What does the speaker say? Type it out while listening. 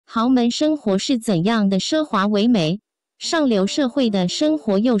豪门生活是怎样的奢华唯美？上流社会的生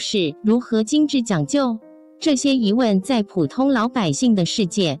活又是如何精致讲究？这些疑问在普通老百姓的世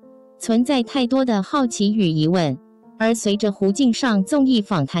界存在太多的好奇与疑问。而随着胡静上综艺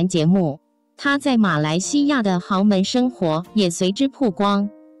访谈节目，她在马来西亚的豪门生活也随之曝光，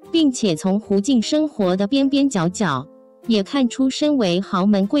并且从胡静生活的边边角角也看出身为豪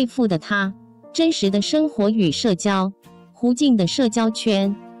门贵妇的她真实的生活与社交。胡静的社交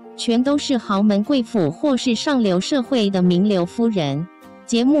圈全都是豪门贵妇或是上流社会的名流夫人。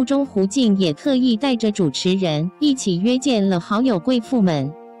节目中胡静也特意带着主持人一起约见了好友贵妇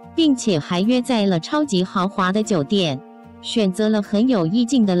们，并且还约在了超级豪华的酒店，选择了很有意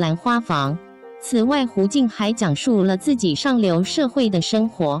境的兰花房。此外胡静还讲述了自己上流社会的生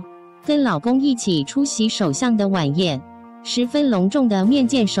活，跟老公一起出席首相的晚宴，十分隆重的面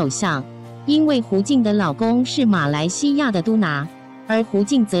见首相。因为胡静的老公是马来西亚的督拿，而胡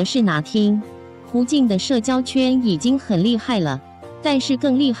静则是拿汀。胡静的社交圈已经很厉害了，但是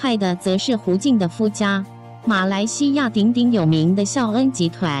更厉害的则是胡静的夫家，马来西亚鼎鼎有名的孝恩集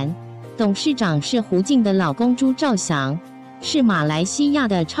团。董事长是胡静的老公朱兆祥，是马来西亚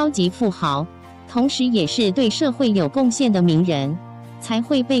的超级富豪，同时也是对社会有贡献的名人，才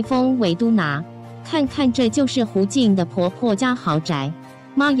会被封为督拿。看看这就是胡静的婆婆家豪宅，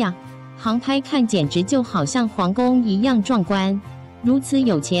妈呀！航拍看简直就好像皇宫一样壮观，如此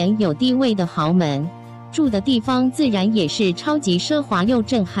有钱有地位的豪门，住的地方自然也是超级奢华又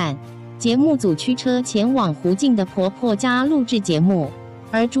震撼。节目组驱车前往胡静的婆婆家录制节目，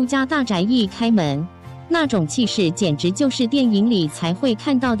而朱家大宅一开门，那种气势简直就是电影里才会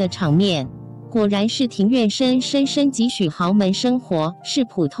看到的场面。果然是庭院深深几许豪门生活是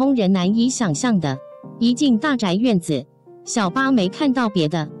普通人难以想象的。一进大宅院子，小巴没看到别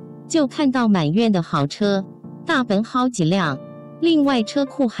的，就看到满院的豪车，大本好几辆，另外车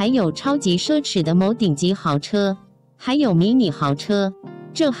库还有超级奢侈的某顶级豪车，还有迷你豪车。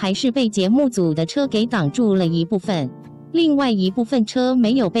这还是被节目组的车给挡住了一部分，另外一部分车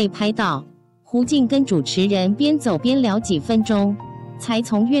没有被拍到。胡静跟主持人边走边聊几分钟，才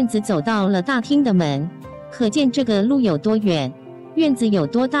从院子走到了大厅的门，可见这个路有多远，院子有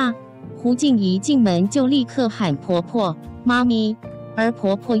多大。胡静一进门就立刻喊婆婆、妈咪，而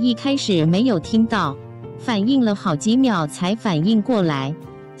婆婆一开始没有听到，反应了好几秒才反应过来，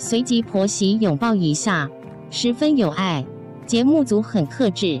随即婆媳拥抱一下，十分有爱。节目组很克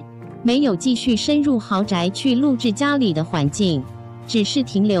制，没有继续深入豪宅去录制家里的环境，只是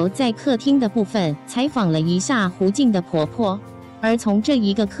停留在客厅的部分采访了一下胡静的婆婆。而从这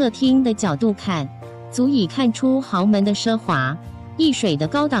一个客厅的角度看，足以看出豪门的奢华，一水的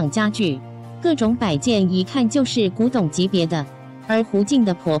高档家具，各种摆件一看就是古董级别的。而胡静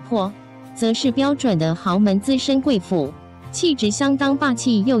的婆婆则是标准的豪门资深贵妇，气质相当霸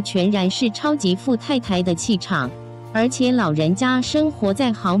气，又全然是超级富太太的气场。而且老人家生活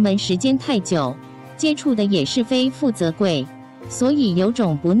在豪门时间太久，接触的也是非富则贵，所以有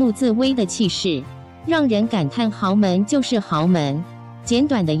种不怒自威的气势，让人感叹豪门就是豪门。简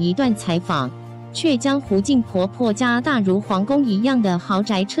短的一段采访，却将胡静婆婆家大如皇宫一样的豪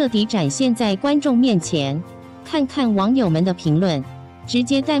宅彻底展现在观众面前。看看网友们的评论，直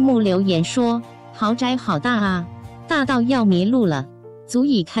接弹幕留言说：豪宅好大啊，大到要迷路了。足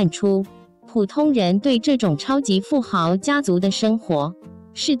以看出普通人对这种超级富豪家族的生活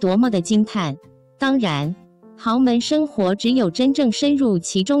是多么的惊叹。当然，豪门生活只有真正深入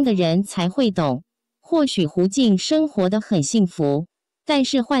其中的人才会懂。或许胡静生活得很幸福，但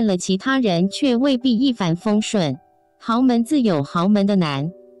是换了其他人却未必一帆风顺。豪门自有豪门的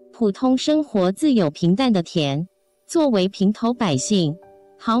难，普通生活自有平淡的甜。作为平头百姓，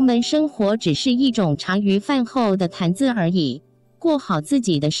豪门生活只是一种茶余饭后的谈资而已。过好自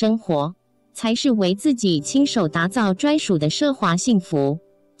己的生活，才是为自己亲手打造专属的奢华幸福。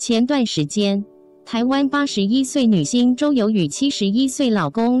前段时间，台湾81岁女星周游与71岁老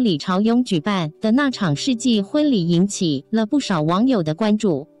公李朝勇举办的那场世纪婚礼引起了不少网友的关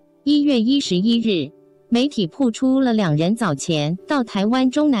注。1月11日，媒体曝出了两人早前到台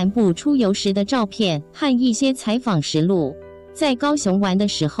湾中南部出游时的照片和一些采访实录。在高雄玩的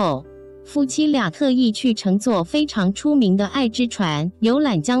时候，夫妻俩特意去乘坐非常出名的爱之船游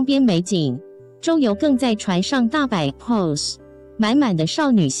览江边美景，周游更在船上大摆 pose， 满满的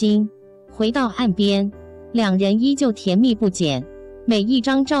少女心。回到岸边，两人依旧甜蜜不减，每一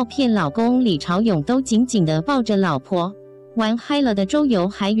张照片老公李朝勇都紧紧地抱着老婆。玩嗨了的周游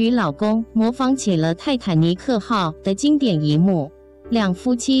还与老公模仿起了泰坦尼克号的经典一幕，两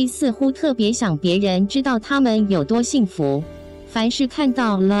夫妻似乎特别想别人知道他们有多幸福，凡是看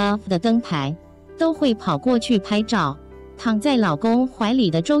到 Love 的灯牌都会跑过去拍照。躺在老公怀里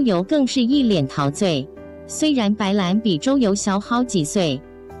的周游更是一脸陶醉。虽然白兰比周游小好几岁，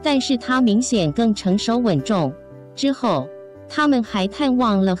但是她明显更成熟稳重。之后，他们还探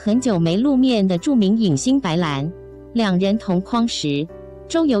望了很久没露面的著名影星白兰。两人同框时，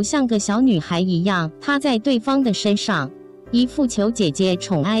周游像个小女孩一样趴在对方的身上，一副求姐姐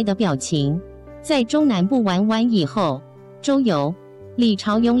宠爱的表情。在中南部玩完以后，周游、李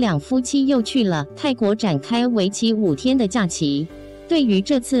朝勇两夫妻又去了泰国展开为期5天的假期。对于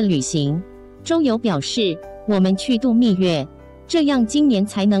这次旅行，周游表示：“我们去度蜜月，这样今年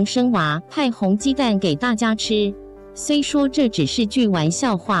才能生娃，派红鸡蛋给大家吃。”虽说这只是句玩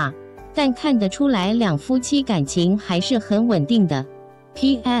笑话，但看得出来两夫妻感情还是很稳定的。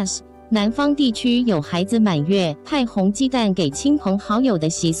P.S. 南方地区有孩子满月派红鸡蛋给亲朋好友的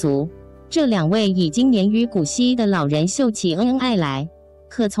习俗，这两位已经年逾古稀的老人秀起恩爱来，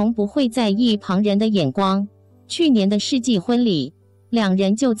可从不会在意旁人的眼光。去年的世纪婚礼，两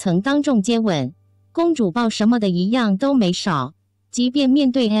人就曾当众接吻，公主抱什么的一样都没少。即便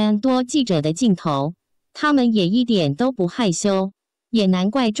面对 N 多记者的镜头，他们也一点都不害羞。也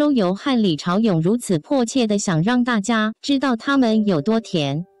难怪周游和李朝勇如此迫切地想让大家知道他们有多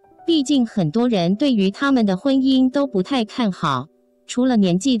甜。毕竟很多人对于他们的婚姻都不太看好，除了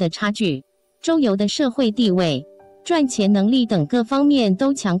年纪的差距，周游的社会地位、赚钱能力等各方面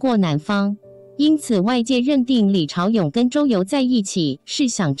都强过男方，因此外界认定李朝勇跟周游在一起是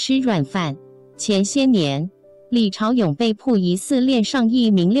想吃软饭。前些年，李朝勇被曝疑似恋上一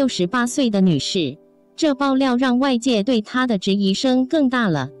名68岁的女士，这爆料让外界对他的质疑声更大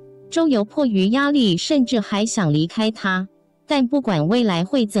了。周游迫于压力，甚至还想离开他。但不管未来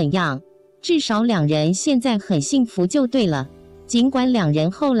会怎样，至少两人现在很幸福就对了。尽管两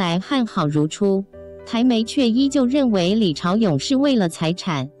人后来和好如初，台媒却依旧认为李朝勇是为了财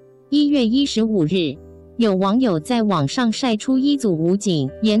产。1月15日，有网友在网上晒出一组吴谨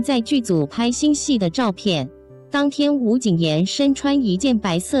言在剧组拍新戏的照片。当天，吴谨言身穿一件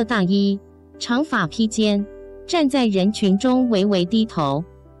白色大衣，长发披肩，站在人群中微微低头，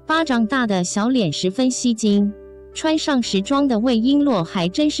巴掌大的小脸十分吸睛。穿上时装的魏璎珞还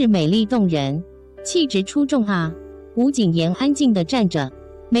真是美丽动人，气质出众啊！吴谨言安静地站着，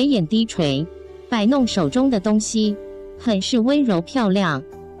眉眼低垂，摆弄手中的东西，很是温柔漂亮。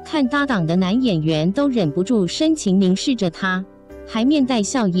看搭档的男演员都忍不住深情凝视着他，还面带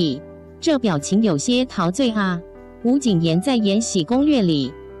笑意，这表情有些陶醉啊！吴谨言在《延禧攻略》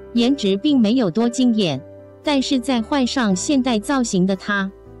里颜值并没有多惊艳，但是在换上现代造型的他，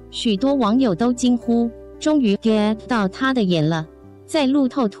许多网友都惊呼，终于 get 到他的颜了。在路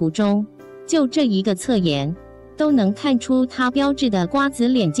透图中，就这一个侧颜，都能看出他标志的瓜子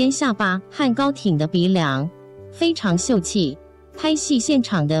脸、尖下巴和高挺的鼻梁，非常秀气。拍戏现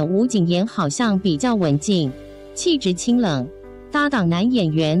场的吴谨言好像比较文静，气质清冷，搭档男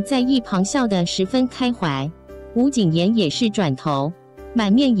演员在一旁笑得十分开怀。吴谨言也是转头，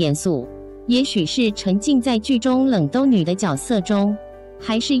满面严肃，也许是沉浸在剧中冷兜女的角色中，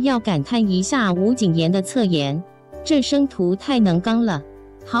还是要感叹一下吴谨言的侧颜，这生图太能刚了，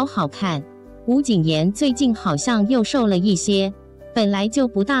好好看。吴谨言最近好像又瘦了一些，本来就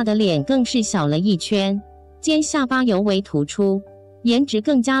不大的脸更是小了一圈，尖下巴尤为突出，颜值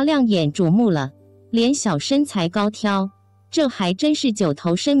更加亮眼瞩目了。脸小身材高挑，这还真是九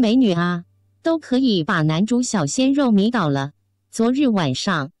头身美女啊，都可以把男主小鲜肉迷倒了。昨日晚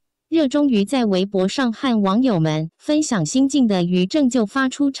上，热衷于在微博上和网友们分享心境的于正就发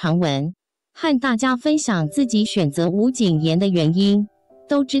出长文，和大家分享自己选择吴谨言的原因。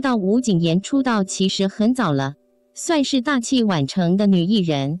都知道吴谨言出道其实很早了，算是大器晚成的女艺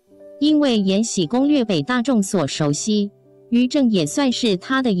人，因为《延禧攻略》被大众所熟悉，于正也算是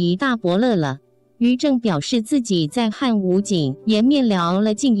她的一大伯乐了。于正表示自己在和吴谨言面聊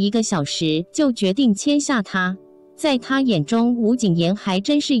了近1个小时，就决定签下她。在他眼中，吴谨言还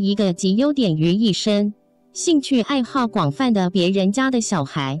真是一个集优点于一身，兴趣爱好广泛的别人家的小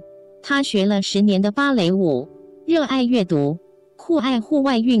孩。他学了10年的芭蕾舞，热爱阅读，酷爱户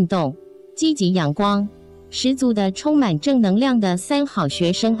外运动，积极阳光，十足的充满正能量的3好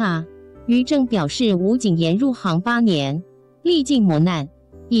学生啊！于正表示，吴谨言入行8年，历尽磨难，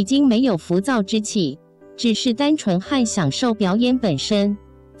已经没有浮躁之气，只是单纯和享受表演本身。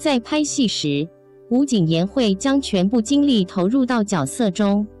在拍戏时，吴谨言会将全部精力投入到角色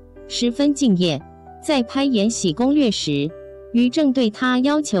中，十分敬业。在拍《延禧攻略》时，于正对他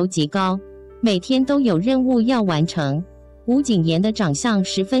要求极高，每天都有任务要完成。吴谨言的长相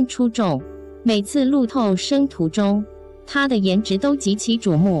十分出众，每次路透生图中，他的颜值都极其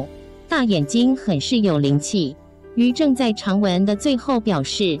瞩目，大眼睛很是有灵气。于正在长文的最后表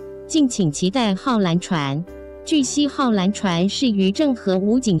示，敬请期待浩蓝船。据悉，浩蓝船是于正和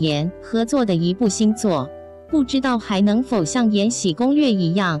吴谨言合作的一部新作，不知道还能否像《延禧攻略》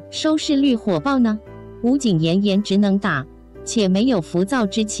一样收视率火爆呢？吴谨言颜值能打，且没有浮躁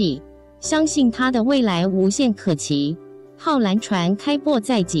之气，相信他的未来无限可期。浩蓝船开播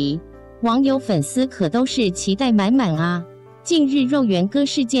在即，网友粉丝可都是期待满满啊！近日肉圆哥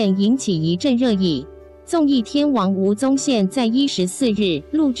事件引起一阵热议，综艺天王吴宗宪在14日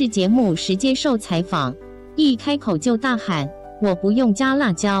录制节目时接受采访，一开口就大喊我不用加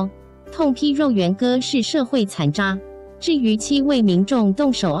辣椒，痛批肉圆哥是社会残渣。至于7位民众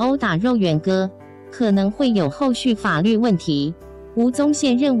动手殴打肉圆哥，可能会有后续法律问题，吴宗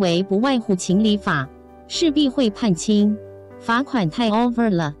宪认为不外乎情理法，势必会判轻，罚款太 over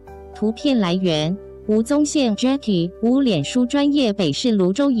了。图片来源吴宗宪 Jackie。 吴脸书专业北市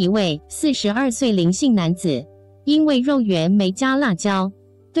泸州一位42岁林姓男子，因为肉圆没加辣椒，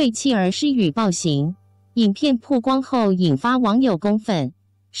对妻儿施予暴行。影片曝光后引发网友公愤，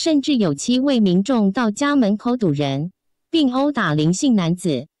甚至有7位民众到家门口堵人，并殴打林姓男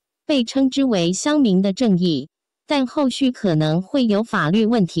子，被称之为乡民的正义，但后续可能会有法律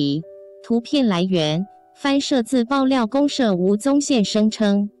问题。图片来源翻摄自爆料公社。吴宗宪声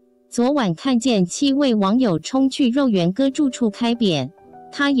称，昨晚看见7位网友冲去肉圆哥住处开扁，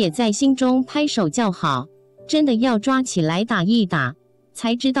他也在心中拍手叫好，真的要抓起来打一打，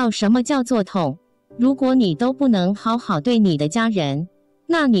才知道什么叫做痛。如果你都不能好好对你的家人，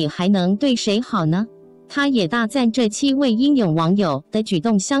那你还能对谁好呢？他也大赞这7位英勇网友的举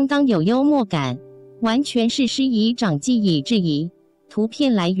动相当有幽默感，完全是师以长技以制夷。图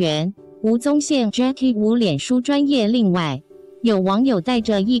片来源吴宗宪 Jackie。 吴脸书专业。另外有网友带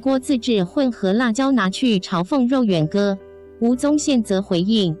着一锅自制混合辣椒拿去嘲讽肉圆哥，吴宗宪则回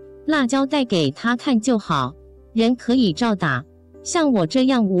应，辣椒带给他看就好，人可以照打，像我这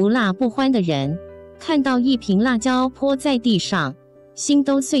样无辣不欢的人，看到一瓶辣椒泼在地上，心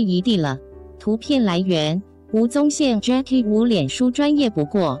都碎一地了。图片来源吴宗宪 Jackie。 吴脸书专业。不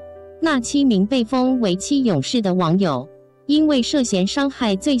过那7名被封为7勇士的网友，因为涉嫌伤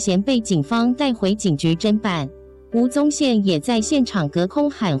害罪嫌被警方带回警局侦办。吴宗宪也在现场隔空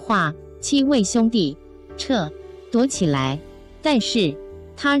喊话7位兄弟撤，躲起来，但是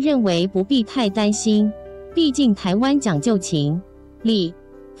他认为不必太担心，毕竟台湾讲究情理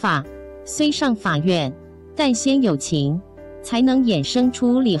法，虽上法院，但先有情才能衍生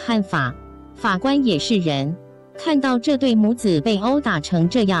出理和法，法官也是人，看到这对母子被殴打成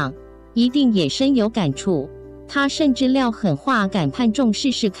这样，一定也深有感触。他甚至撂狠话敢判重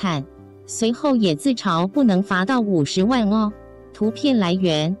试试看，随后也自嘲不能罚到50万哦。图片来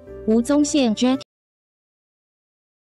源吴宗宪 Jack。